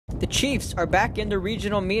Chiefs are back in the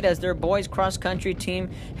regional meet as their boys cross-country team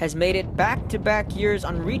has made it back-to-back years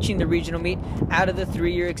on reaching the regional meet out of the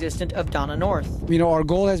 3-year existence of Donna North. You know, our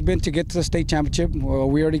goal has been to get to the state championship. Well,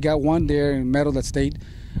 we already got one there and medal at state.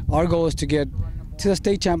 Our goal is to get to the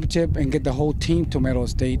state championship and get the whole team to medal at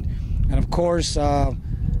state. And of course, you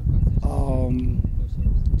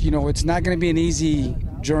know, it's not going to be an easy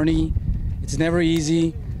journey. It's never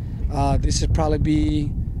easy. This would probably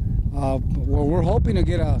be, well, we're hoping to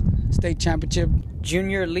get a state championship.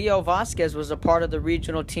 Junior Leo Vasquez was a part of the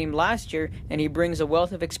regional team last year, and he brings a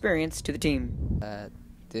wealth of experience to the team.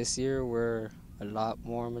 This year we're a lot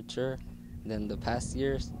more mature than the past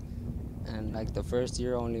years, and like the first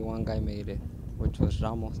year only one guy made it, which was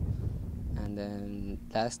Ramos. And then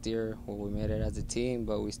last year, well, we made it as a team,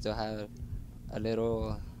 but we still have a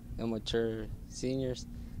little immature seniors.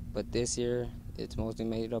 But this year it's mostly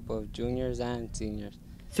made up of juniors and seniors.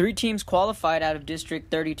 3 teams qualified out of District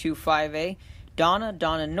 32 5A.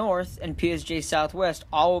 Donna North, and PSJ Southwest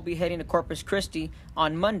all will be heading to Corpus Christi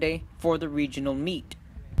on Monday for the regional meet.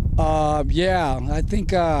 Yeah, I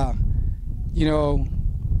think, you know,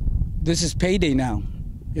 this is payday now.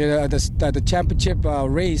 You know, the championship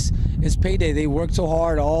race is payday. They worked so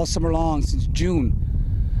hard all summer long since June.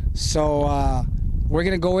 So we're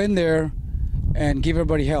going to go in there and give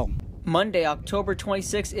everybody hell. Monday, October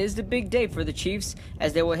 26th is the big day for the Chiefs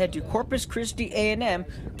as they will head to Corpus Christi A&M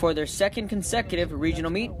for their second consecutive regional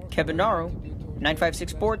meet. Kevin Naro,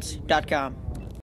 956sports.com.